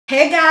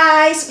Hey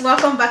guys,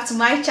 welcome back to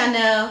my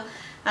channel.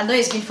 I know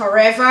it's been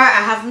forever. I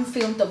haven't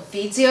filmed a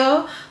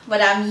video, but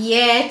I'm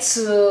here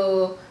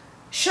to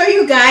show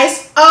you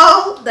guys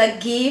all the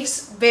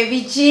gifts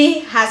Baby G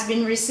has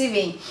been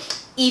receiving.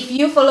 If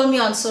you follow me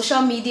on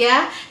social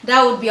media,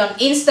 that would be on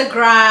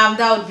Instagram,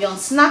 that would be on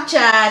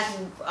Snapchat,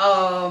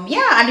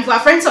 yeah, and if we're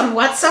friends on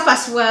WhatsApp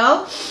as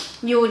well,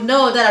 you would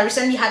know that I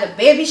recently had a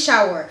baby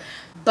shower.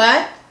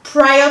 But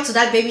prior to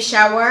that baby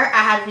shower,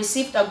 I had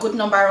received a good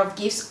number of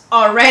gifts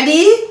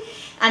already,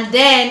 and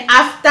then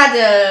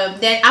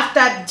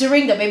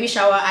during the baby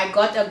shower, I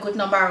got a good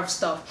number of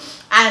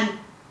stuff. And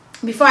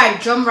before I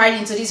jump right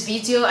into this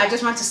video, I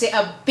just want to say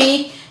a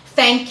big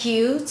thank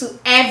you to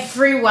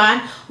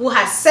everyone who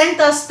has sent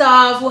us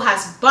stuff, who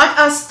has bought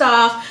us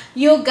stuff.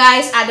 You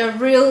guys are the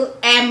real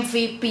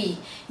MVP.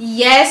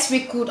 Yes,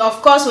 we could,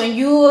 of course, when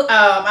you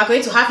are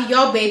going to have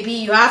your baby,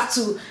 you have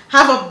to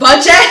have a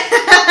budget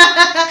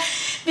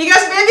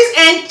because babies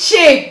ain't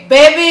cheap.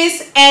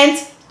 Babies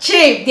ain't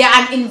cheap. They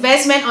are an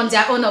investment on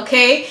their own,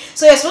 okay?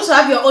 So you're supposed to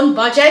have your own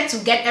budget to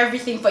get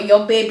everything for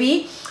your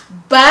baby.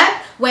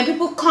 But when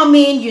people come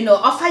in, you know,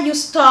 offer you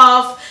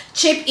stuff,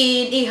 chip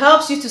in, it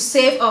helps you to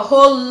save a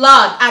whole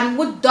lot. And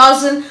who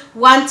doesn't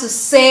want to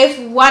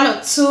save one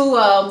or two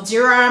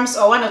dirhams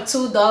or $1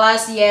 or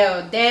 $2 here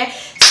or there?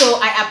 So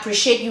I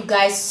appreciate you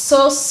guys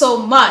so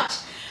much.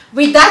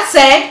 With that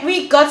said,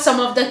 we got some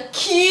of the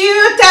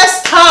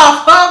cutest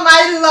stuff. Oh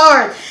my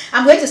lord.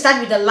 I'm going to start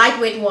with the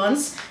lightweight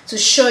ones to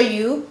show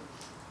you.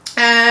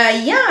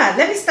 Yeah,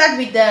 let me start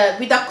with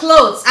the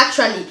clothes.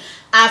 Actually,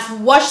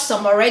 I've washed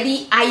some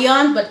already,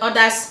 ironed, but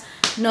others,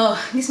 no,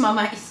 this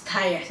mama is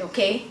tired,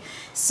 okay?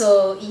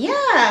 So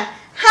yeah,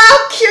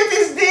 how cute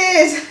is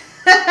this?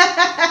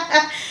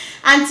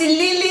 Auntie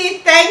Lily,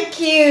 thank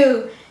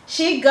you.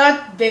 She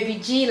got Baby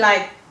G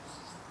like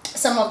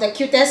some of the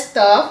cutest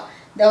stuff.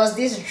 There was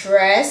this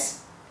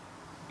dress,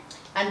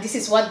 and this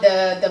is what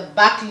the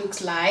back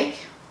looks like.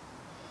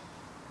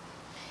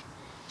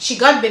 She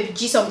got Baby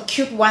G some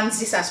cute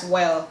onesies as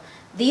well.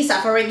 These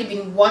have already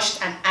been washed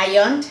and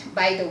ironed,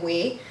 by the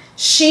way.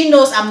 She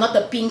knows I'm not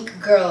a pink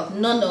girl.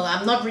 No,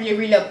 I'm not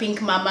really a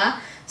pink mama.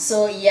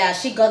 So yeah,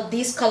 she got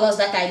these colors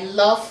that I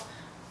love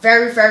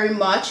very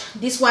much.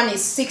 This one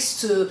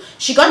is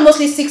she got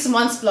mostly 6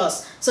 months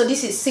plus. So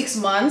this is 6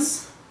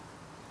 months,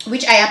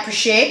 which I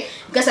appreciate,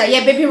 because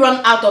yeah, babies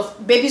run out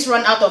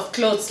of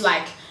clothes.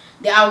 Like,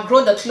 they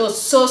outgrow the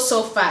clothes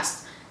so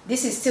fast.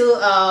 This is still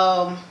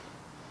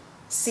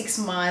 6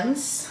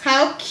 months.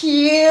 How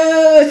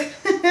cute.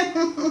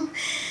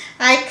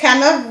 I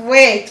cannot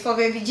wait for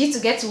Baby G to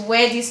get to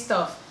wear this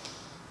stuff.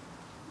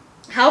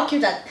 How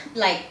cute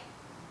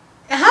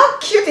how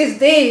cute is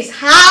this?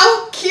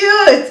 How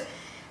cute.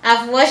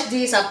 I've washed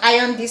this, I've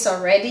ironed this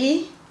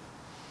already.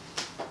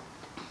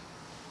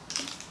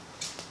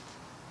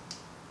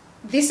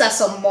 These are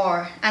some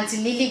more. Auntie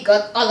Lily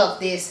got all of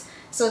this.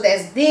 So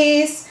there's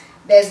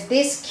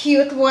this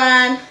cute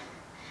one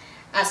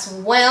as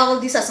well.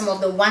 These are some of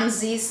the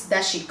onesies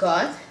that she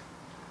got.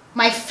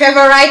 My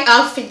favorite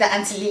outfit that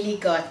Auntie Lily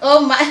got.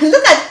 Oh my,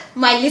 look at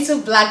my little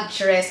black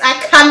dress. I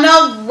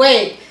cannot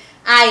wait.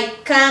 I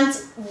can't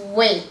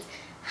wait.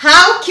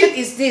 How cute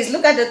is this?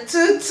 Look at the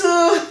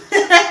tutu.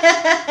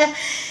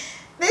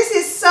 This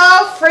is so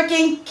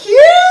freaking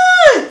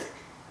cute.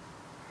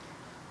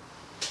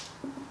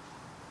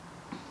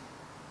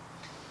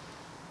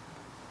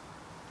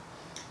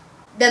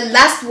 The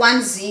last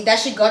onesie that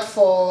she got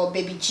for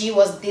Baby G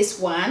was this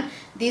one,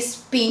 this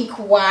pink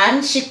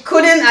one. She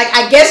couldn't,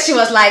 I guess she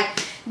was like,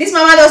 this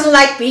mama doesn't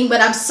like pink,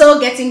 but I'm so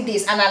getting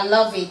this and I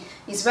love it.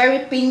 It's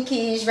very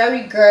pinkish,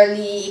 very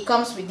girly. It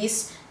comes with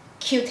this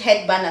cute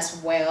headband as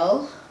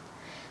well.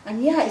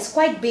 And yeah, it's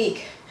quite big.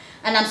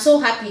 And I'm so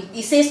happy.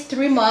 It says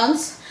 3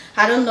 months.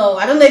 I don't know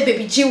if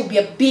Baby G will be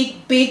a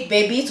big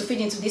baby to fit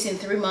into this in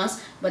 3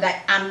 months, but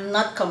I am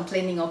not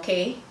complaining,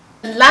 okay?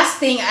 The last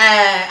thing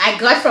I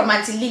got from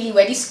Auntie Lily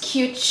were these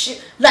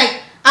cute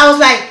like, I was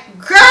like,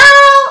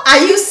 girl,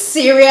 are you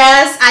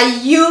serious? Are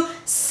you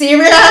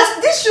serious?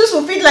 These shoes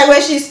will fit like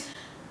when she's,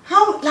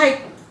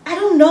 I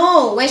don't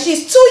know, when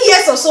she's 2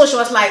 years or so. She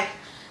was like,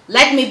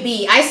 let me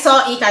be. I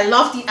saw it, I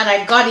loved it, and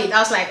I got it. I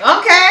was like,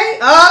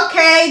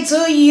 okay,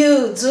 do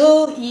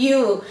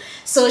you.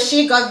 So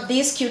she got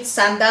these cute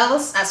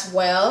sandals as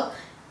well.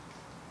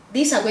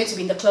 These are going to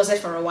be in the closet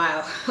for a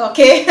while,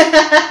 okay?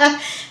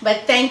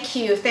 But thank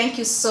you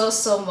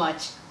so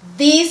much.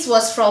 This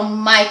was from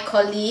my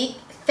colleague.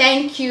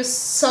 Thank you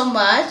so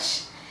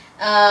much.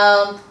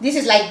 This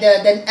is like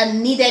a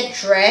knitted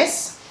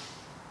dress.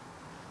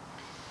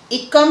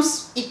 It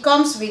comes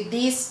with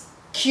these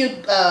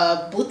cute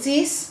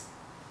booties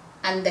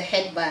and the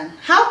headband.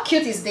 How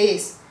cute is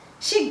this?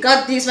 She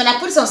got this. When I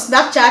put this on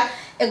Snapchat,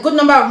 a good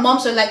number of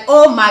moms were like,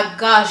 oh my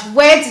gosh,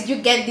 where did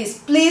you get this?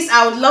 Please,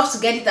 I would love to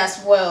get it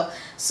as well.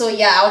 So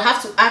yeah, I would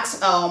have to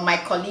ask my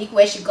colleague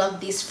where she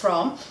got this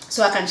from,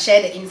 so I can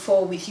share the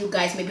info with you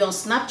guys, maybe on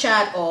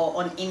Snapchat or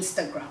on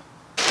Instagram.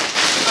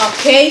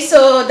 Okay,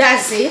 so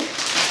that's it.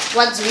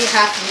 What do we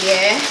have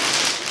here?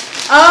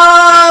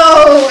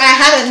 Oh, I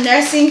had a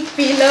nursing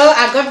pillow.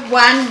 I got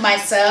one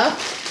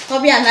myself.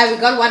 Bobby and I, we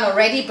got one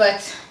already,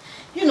 but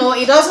you know,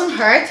 it doesn't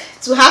hurt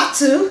to have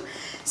two.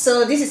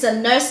 So this is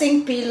a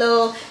nursing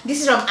pillow.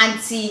 This is from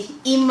Auntie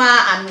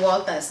Ima and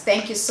Walters.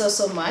 Thank you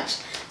so much.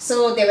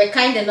 So they were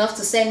kind enough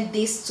to send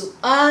this to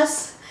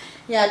us.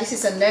 Yeah, this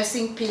is a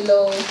nursing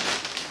pillow.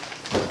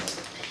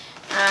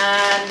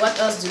 And what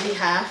else do we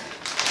have?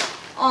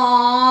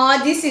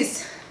 Oh, this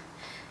is,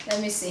 let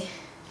me see,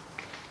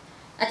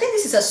 I think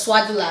this is a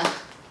swaddler.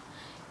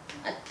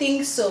 I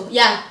think so.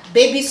 Yeah,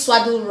 baby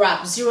swaddle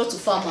wrap, 0 to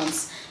 4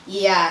 months.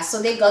 Yeah,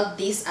 so they got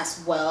this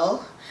as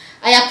well.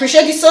 I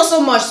appreciate it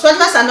so much.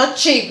 Swaddlers are not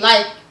cheap.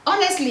 Like,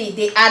 honestly,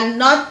 they are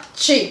not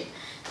cheap.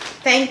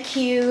 Thank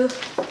you.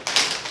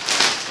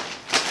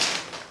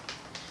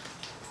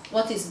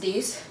 What is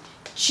this?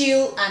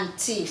 Chill and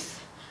teeth.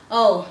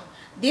 Oh,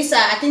 these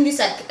are, I think these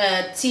are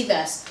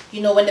teethers.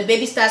 You know, when the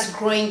baby starts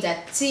growing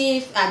their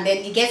teeth and then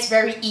it gets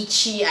very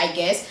itchy, I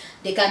guess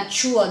they can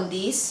chew on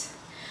this.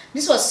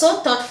 This was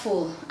so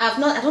thoughtful. I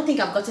don't think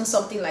I've gotten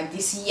something like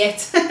this yet.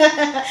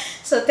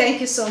 So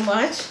thank you so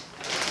much.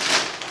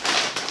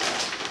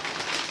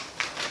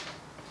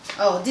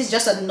 Oh, this is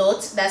just a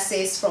note that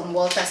says from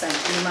Walters and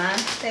Ima.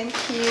 Thank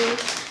you.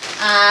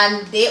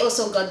 And they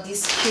also got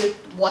this cute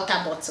water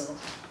bottle.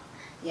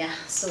 Yeah,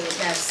 so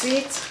that's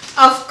it.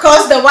 Of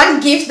course, the one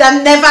gift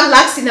that never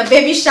lacks in a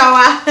baby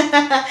shower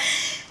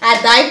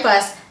are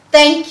diapers.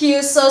 Thank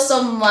you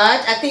so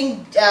much. I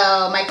think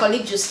my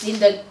colleague Justine,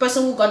 the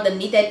person who got the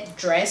knitted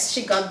dress,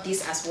 she got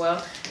this as well.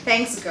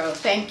 Thanks, girl.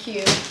 Thank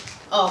you.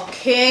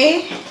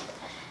 Okay,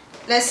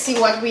 let's see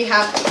what we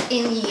have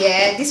in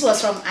here. This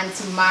was from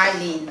Auntie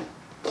Marlene.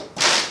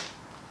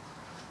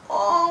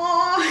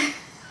 Oh,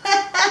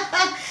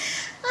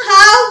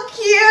 how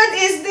cute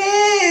is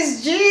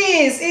this?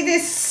 Jeez, it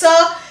is so,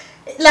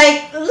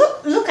 like,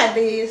 look at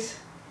this.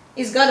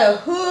 It's got a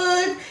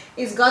hood,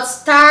 it's got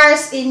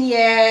stars in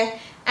here,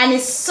 and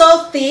it's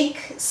so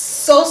thick,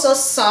 so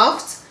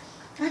soft.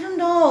 I don't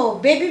know,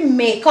 baby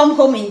may come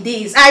home in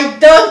this. I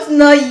don't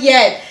know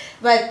yet,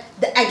 but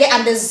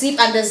and the zip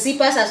and the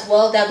zippers as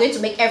well, they're going to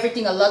make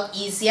everything a lot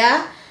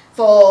easier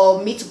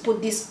for me to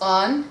put this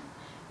on.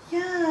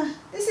 Yeah,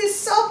 this is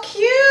so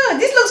cute.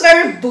 This looks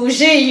very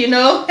bougie, you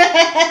know.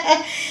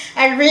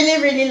 I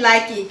really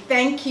like it.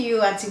 Thank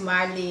you, Auntie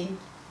Marlene.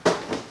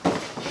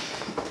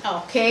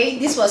 Okay,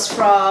 this was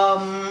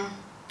from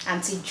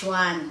Auntie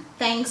Joanne.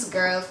 Thanks,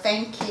 girl.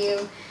 Thank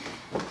you.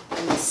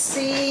 Let me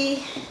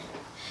see.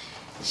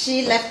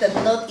 She left a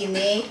note in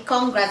it.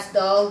 Congrats,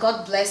 doll.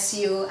 God bless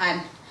you,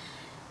 and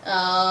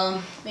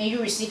may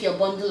you receive your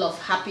bundle of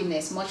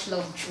happiness. Much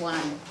love,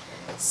 Joanne.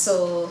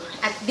 So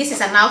this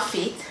is an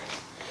outfit,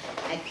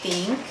 I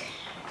think.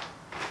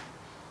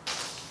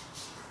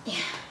 Yeah.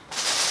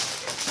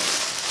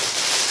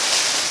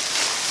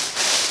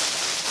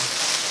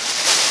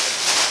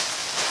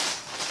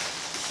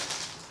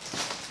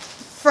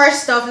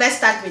 First off, let's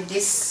start with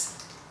this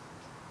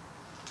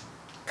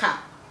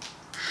cap.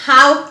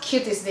 How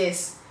cute is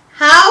this?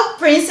 How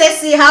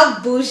princessy,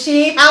 how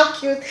bougie, how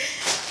cute.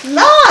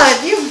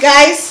 Lord, you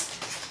guys,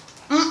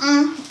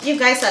 you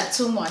guys are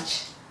too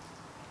much.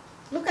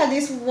 Look at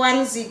this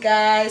onesie,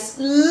 guys.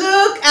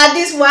 Look at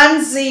this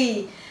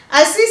onesie.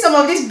 I see some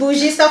of this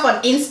bougie stuff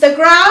on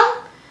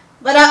Instagram,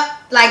 but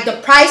like the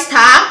price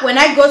tag, when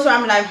I go through,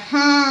 I'm like,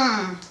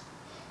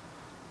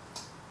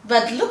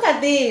 But look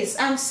at this.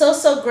 I'm so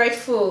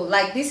grateful.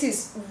 Like, this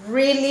is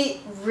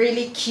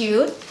really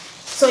cute.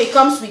 So it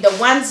comes with the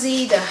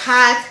onesie, the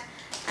hat,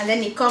 and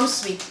then it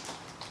comes with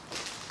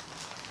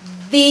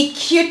the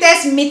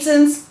cutest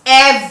mittens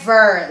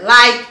ever.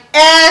 Like,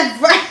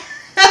 ever.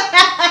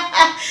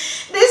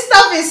 This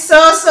stuff is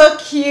so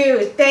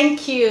cute.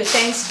 Thank you.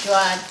 Thanks,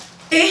 Joanne.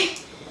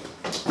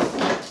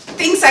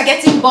 Things are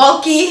getting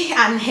bulky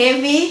and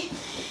heavy,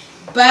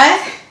 but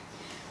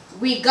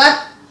we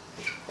got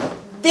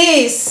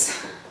this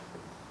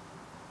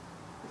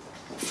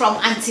from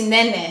Auntie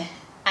Nene.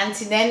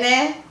 Auntie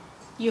Nene,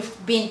 you've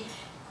been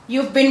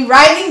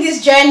riding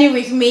this journey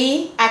with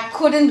me. I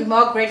couldn't be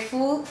more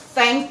grateful.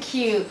 Thank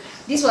you.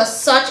 This was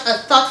such a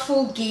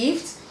thoughtful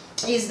gift.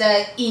 It's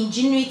the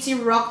Ingenuity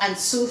Rock and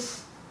Soothe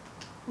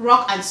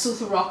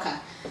Rocker.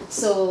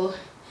 So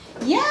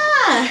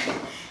yeah,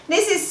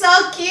 this is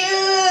so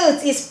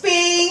cute. It's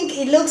pink.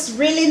 It looks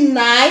really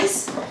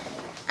nice.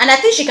 And I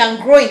think she can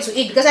grow into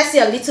it because I see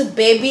a little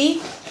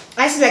baby.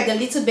 I see like the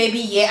little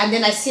baby here, and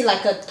then I see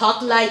like a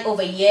toddler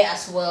over here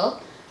as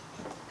well.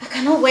 I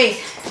cannot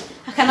wait.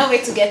 I cannot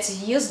wait to get to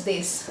use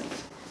this.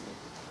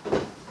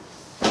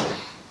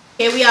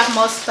 Okay, we have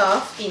more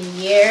stuff in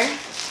here.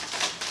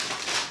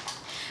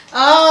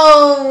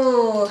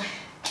 Oh,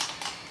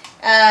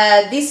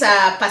 these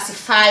are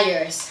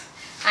pacifiers.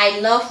 I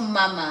love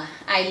mama.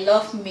 I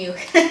love milk.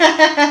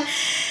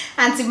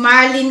 Auntie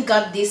Marlene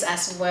got this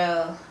as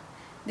well.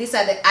 These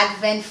are the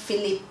Advent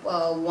Philip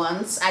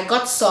ones. I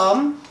got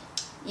some.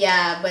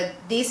 Yeah, but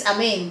these, I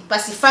mean,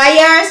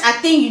 pacifiers, I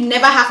think you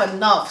never have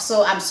enough.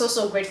 So I'm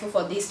so grateful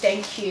for this.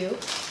 Thank you.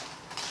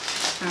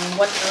 And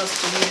what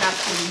else do we have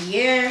in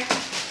here?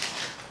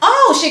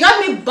 Oh, she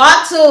got me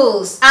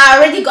bottles.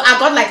 I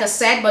got like a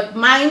set, but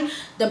mine,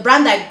 the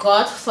brand I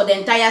got for the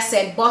entire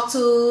set,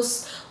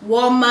 bottles,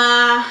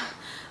 warmer,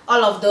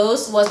 all of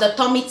those, was the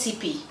Tummy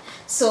Tippy.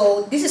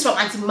 So this is from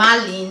Auntie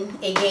Marlene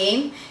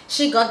again.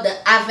 She got the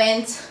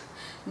Avent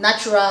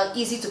Natural,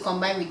 easy to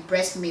combine with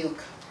breast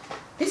milk.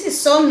 This is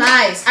so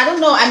nice. I don't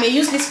know, I may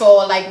use this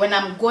for like when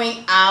I'm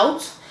going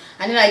out,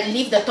 and then I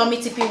leave the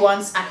Tummy Tippy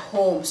ones at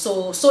home.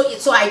 So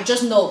I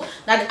just know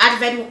that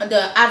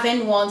the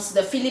Avent ones,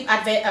 the Philip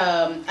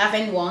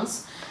Avent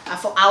ones are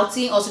for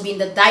outing, also be in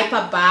the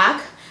diaper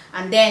bag,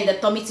 and then the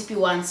Tummy Tippy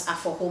ones are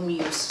for home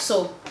use.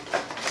 So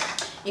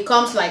it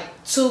comes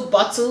like 2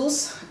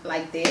 bottles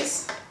like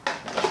this.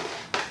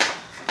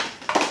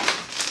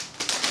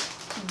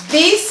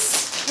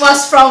 This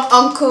was from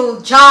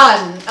Uncle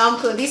John.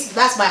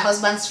 That's my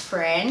husband's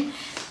friend,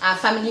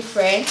 family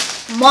friend.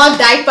 More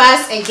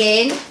diapers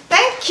again.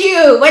 Thank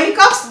you. When it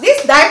comes to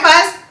these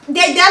diapers,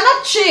 they're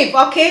not cheap,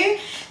 okay?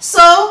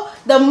 So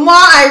the more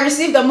I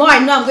receive, the more I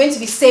know I'm going to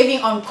be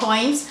saving on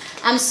coins.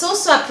 I'm so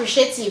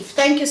appreciative.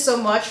 Thank you so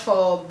much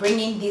for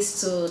bringing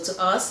this to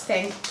us.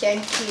 Thank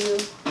you.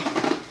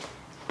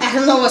 I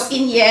don't know what's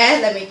in here.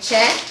 Let me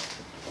check.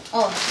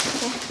 Oh,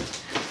 okay.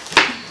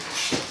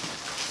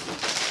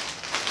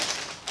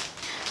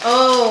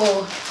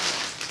 Oh,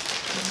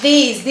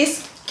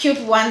 these cute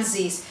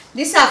onesies.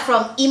 These are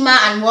from Emma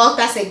and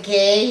Walters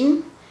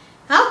again.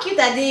 How cute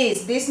are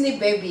these? Disney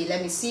baby.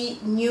 Let me see.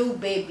 New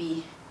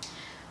baby.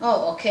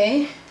 Oh,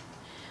 okay.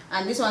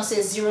 And this one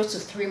says 0 to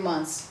 3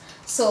 months.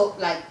 So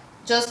like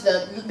just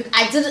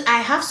I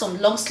have some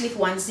long sleeve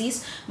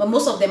onesies, but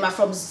most of them are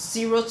from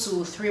 0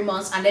 to 3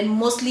 months, and then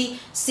mostly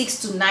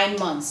 6 to 9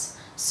 months.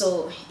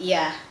 So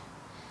yeah,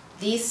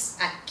 these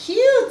are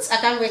cute. I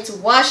can't wait to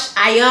wash,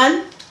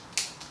 iron,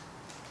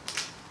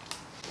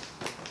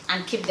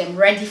 and keep them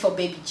ready for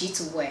baby G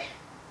to wear.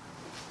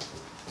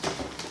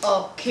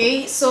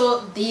 Okay,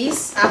 so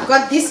I've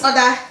got this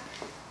other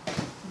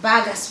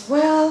bag as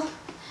well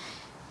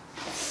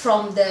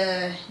from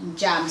the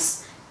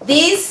Jams.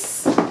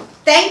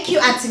 Thank you,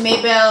 Auntie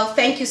Mabel.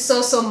 Thank you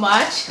so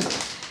much.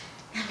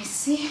 Let me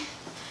see.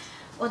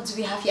 What do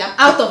we have here? I'm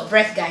out of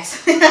breath, guys.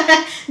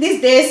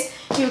 These days,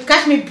 you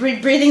catch me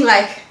breathing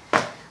like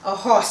a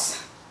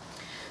horse.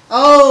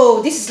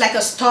 Oh, this is like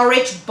a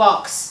storage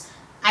box.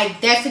 I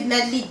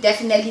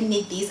definitely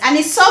need this, and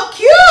it's so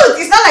cute.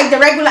 It's not like the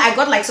regular. I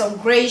got like some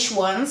grayish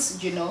ones,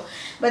 you know,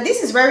 but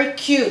this is very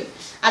cute.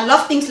 I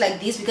love things like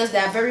this because they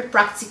are very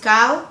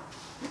practical.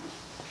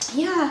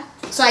 Yeah,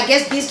 so I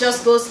guess this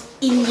just goes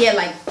in here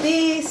like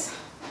this,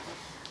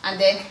 and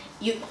then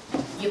you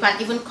can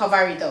even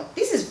cover it up.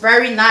 This is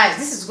very nice.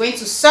 This is going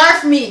to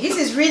serve me. This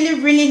is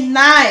really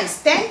nice.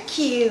 Thank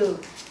you.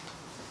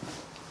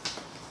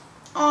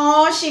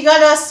 Oh, she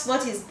got us,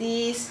 what is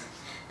this?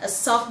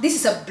 This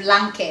is a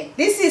blanket.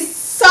 This is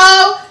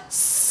so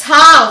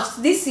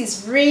soft. This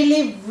is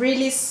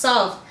really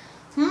soft.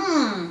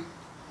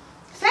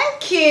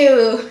 Thank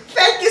you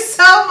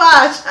so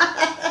much.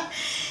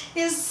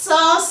 It's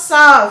so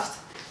soft.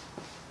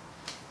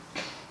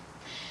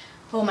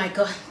 Oh my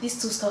god,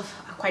 these two stuff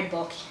are quite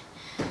bulky.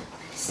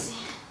 Let's see.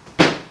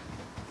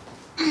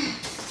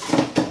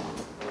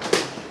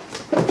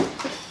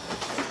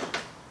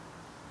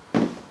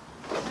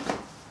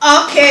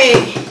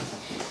 Okay,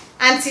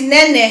 Auntie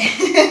Nene.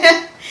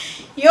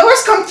 You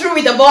always come through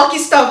with the bulky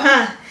stuff,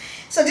 huh?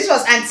 So this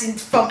was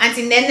from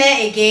Auntie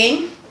Nene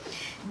again.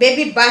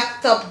 Baby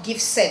bathtub gift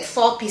set,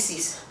 4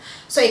 pieces.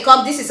 So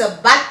this is a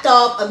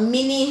bathtub, a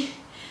mini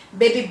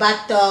baby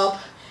bathtub,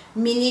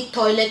 mini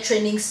toilet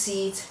training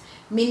seat,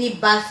 mini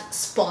bath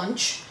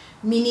sponge,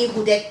 mini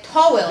hooded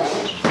towel.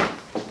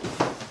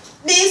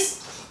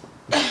 This,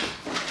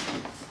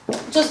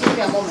 just give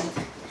me a moment.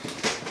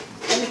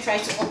 Let me try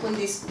to open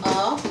this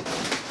up.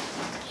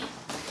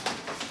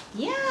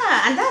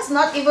 Yeah, and that's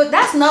not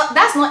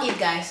it,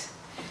 guys.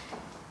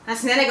 And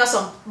then I got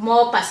some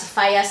more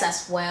pacifiers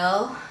as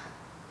well.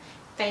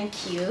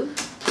 Thank you.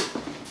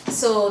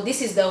 So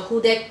this is the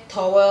hooded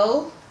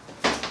towel.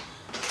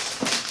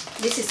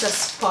 This is a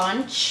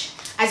sponge.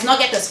 I did not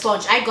get the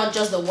sponge. I got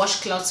just the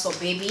washcloths for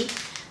baby,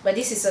 but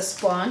this is a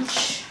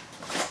sponge.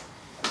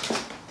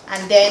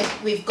 And then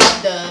we've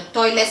got the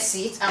toilet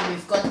seat, and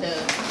we've got the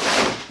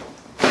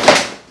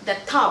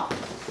top.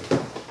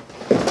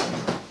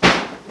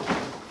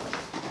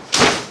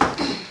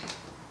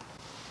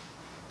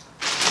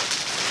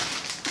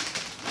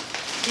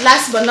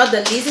 Last but not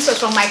the least, this was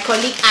from my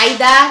colleague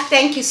Ida.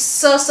 Thank you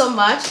so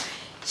much.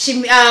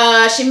 She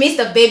missed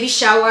the baby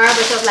shower,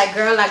 but she was like,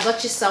 girl, I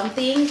got you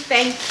something.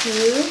 Thank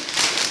you.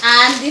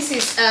 And this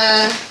is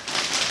a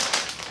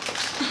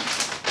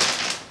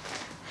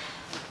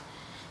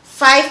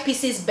 5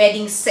 pieces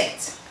bedding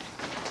set.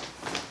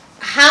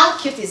 How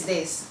cute is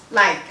this?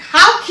 Like,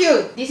 how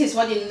cute? This is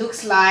what it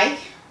looks like.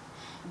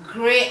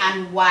 Gray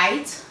and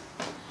white.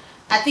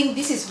 I think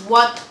this is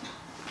what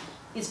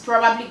it's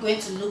probably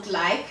going to look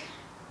like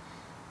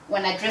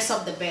when I dress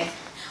up the bed.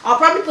 I'll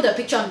probably put a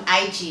picture on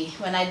IG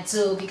when I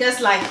do, because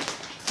like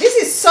This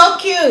is so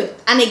cute.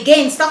 And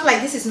again, stuff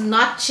like this is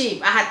not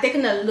cheap. I had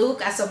taken a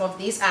look at some of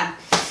these and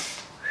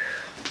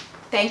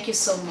thank you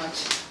so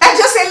much. I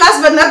just say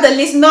last but not the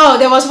least. No,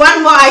 there was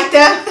one more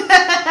item.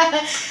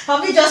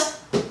 Hubby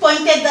just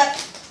pointed that.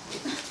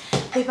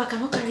 Babe, I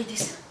cannot carry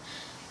this.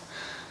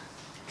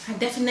 I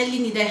definitely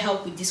needed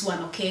help with this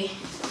one, okay?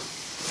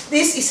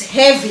 This is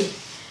heavy.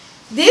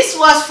 This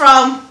was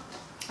from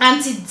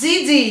Auntie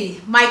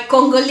Didi, my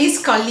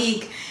Congolese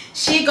colleague.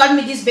 She got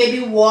me this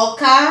baby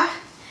walker.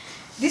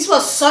 This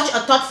was such a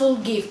thoughtful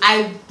gift.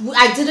 I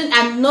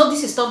know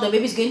this is stuff the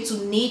baby is going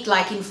to need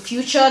like in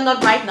future,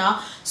 not right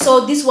now.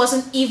 So this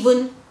wasn't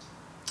even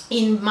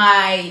in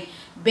my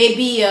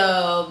baby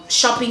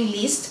shopping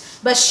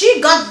list, but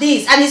she got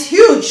this and it's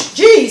huge.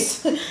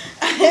 Jeez.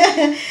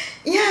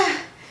 Yeah,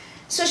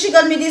 so she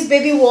got me this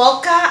baby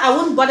walker. I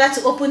wouldn't bother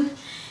to open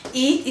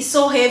it. It's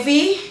so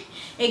heavy.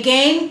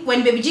 Again,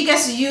 when baby G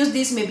gets to use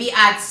this, maybe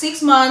at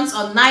 6 months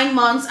or 9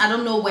 months, I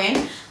don't know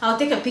when, I'll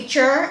take a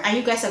picture and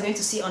you guys are going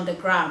to see on the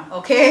gram.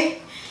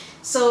 Okay,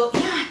 so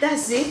yeah,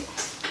 that's it.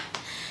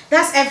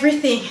 That's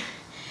everything.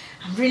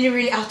 I'm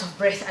really out of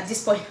breath at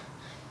this point.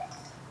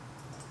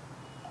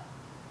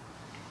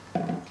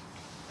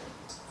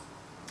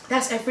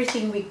 That's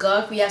everything we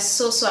got. We are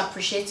so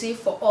appreciative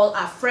for all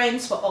our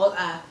friends, for all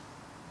our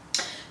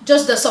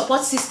just the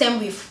support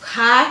system we've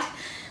had.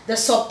 The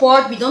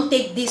support, we don't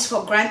take this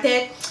for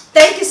granted.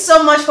 Thank you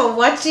so much for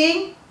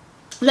watching.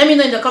 Let me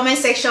know in the comment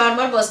section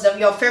what was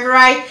your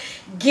favorite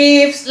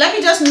gifts. Let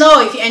me just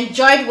know if you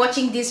enjoyed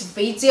watching this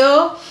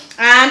video,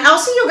 and I'll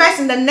see you guys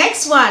in the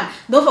next one.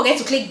 Don't forget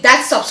to click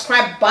that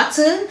subscribe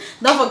button.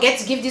 Don't forget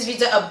to give this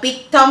video a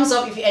big thumbs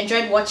up if you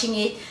enjoyed watching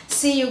it.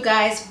 See you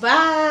guys.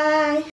 Bye.